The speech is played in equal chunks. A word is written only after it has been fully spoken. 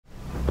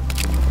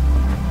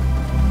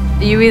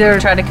You either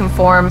try to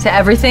conform to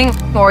everything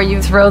or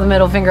you throw the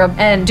middle finger up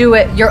and do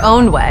it your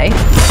own way.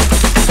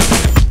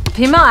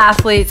 Female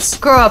athletes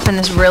grow up in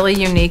this really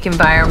unique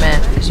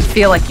environment. You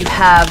feel like you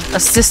have a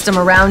system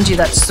around you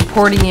that's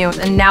supporting you,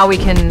 and now we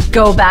can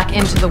go back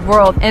into the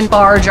world and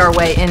barge our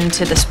way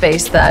into the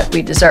space that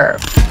we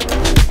deserve.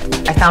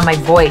 I found my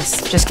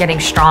voice just getting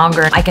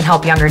stronger. I can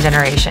help younger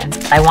generations.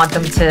 I want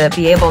them to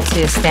be able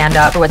to stand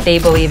up for what they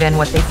believe in,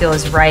 what they feel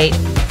is right.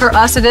 For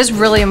us, it is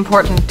really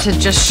important to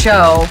just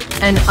show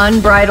an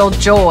unbridled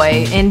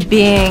joy in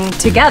being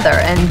together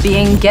and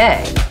being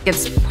gay.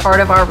 It's part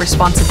of our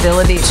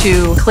responsibility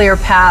to clear a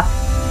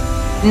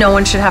path. No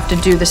one should have to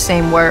do the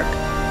same work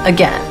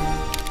again.